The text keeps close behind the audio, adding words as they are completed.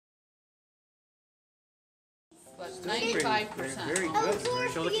but Still 95%. Very Oh, good. poor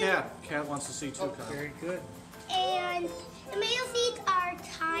Show the you. cat. Cat wants to see too, Kyle. Very good. And tomato seeds are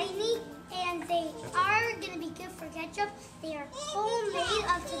tiny, and they are going to be good for ketchup. They are homemade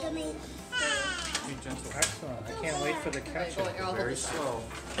up to tomatoes. Be gentle. Excellent. I can't wait for the ketchup. Very slow.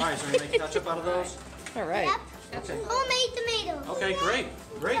 All right, so you make ketchup out of those? All right. Yep. Okay. Homemade tomatoes. Okay, great.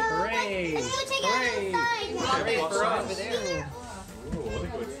 Great. Hooray! Let's go check out Hooray! outside. Okay, Over outside. there. Ooh, what a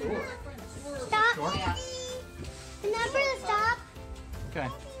good tour. Stop. Yeah. Remember to stop. Okay.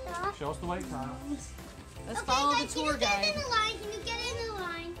 Stop. Show us the way, Kyle. Let's Okay, follow the guys, tour can you get guide. in the line? Can you get in the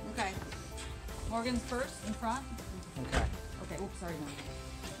line? Okay. Morgan's first in front. Okay. Okay. Oops, sorry, Morgan.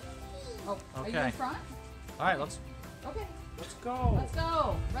 Oh, are you Okay. in front? All right, let's Okay. Go. Let's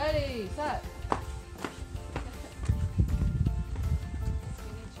go. Ready, set.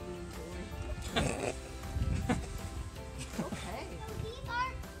 Okay. So these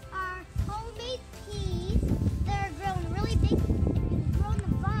are our homemade peas. They're grown really big. They've grown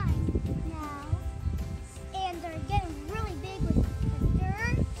the vine now. And they're getting really big with the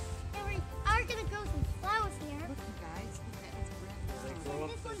dirt. And we are going to grow some flowers here. Look, you guys. Okay, let's grab So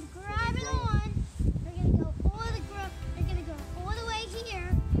this one's grabbing on. They're going to go they're going to go all the way here.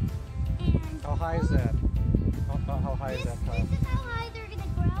 And How high is that? How high is this, that, Kyle? this is how high they're going to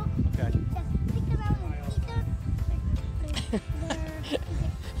grow. Okay. Just pick them out and eat them.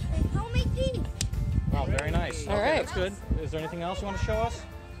 They're homemade peas. Wow, very nice. All Okay, right. that's good. Is there anything else you want to show us?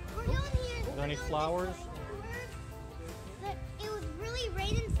 We're going here. Are there any flowers? It was really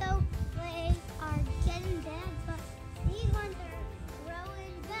raining, so they are getting bad. But these ones are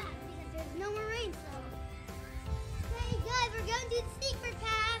growing back because there's no more rain. So, hey guys, we're going to the secret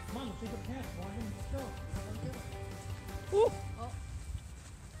path. Come on, let's take a pass, Morgan. Let's go.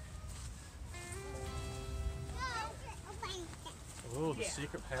 Ooh, the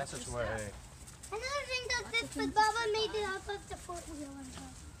secret passageway. Another thing that this but Baba made it up of the foot wheel on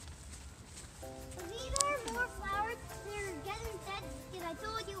top. So these are more flowers. They're getting dead because I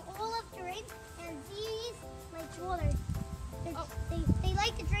told you all of the rain, and these like water. They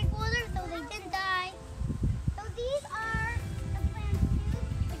like to drink water, so they didn't die. So these are the plants too.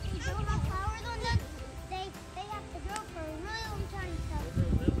 If they don't have flowers on them, they have to grow for a really long time. So Those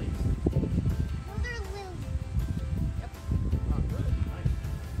are lilies. those are lilies. Oh, good. Nice.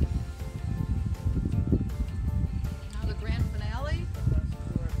 Now the grand finale.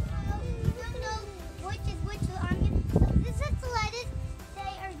 You don't know which is which. So I'm gonna. So this is the lettuce.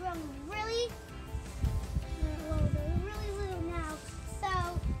 They are growing really. Well, they're really little now. So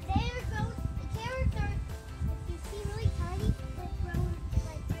they are growing. The carrots are, if you see, really tiny. They're growing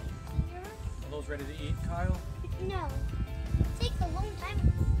like right here. Are those ready to eat, Kyle? No, it takes a long time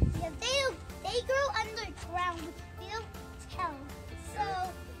because they grow underground. They don't tell. So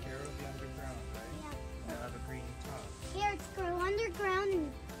Carrot will be underground, right? yeah, They have a green top. carrots grow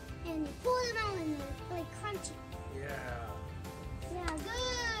underground and you pull them out and they're like crunchy. Yeah. Yeah,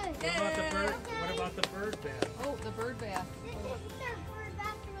 good. What about the bird? Okay. What about the bird bath? Oh, the bird bath. This is their bird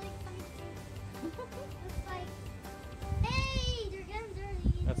bath. They're really funny too. It's like, hey, they're getting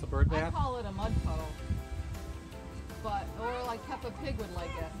dirty. That's the bird I bath? call it a mud puddle. But, or like Peppa Pig would like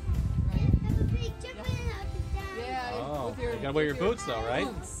it, right? Have a big jumping up and down. Yeah, Oh, with your, you gotta wear your with boots though, right?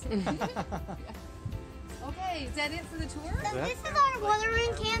 boots. Okay, is that it for the tour? So that- this is our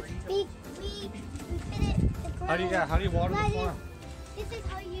watering can. We fit it. The How do you water the Right. farm? This is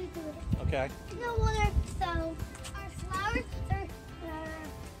how you do it. Okay. No water, so our flowers are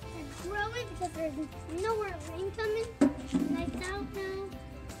growing because there's no more rain coming. Nice out now.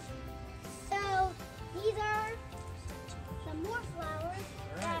 So these are some more flowers.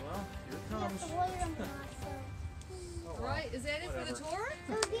 All right, well, here it We have comes. to water them a lot. So All right, is that it for the tour?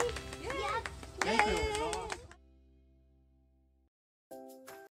 the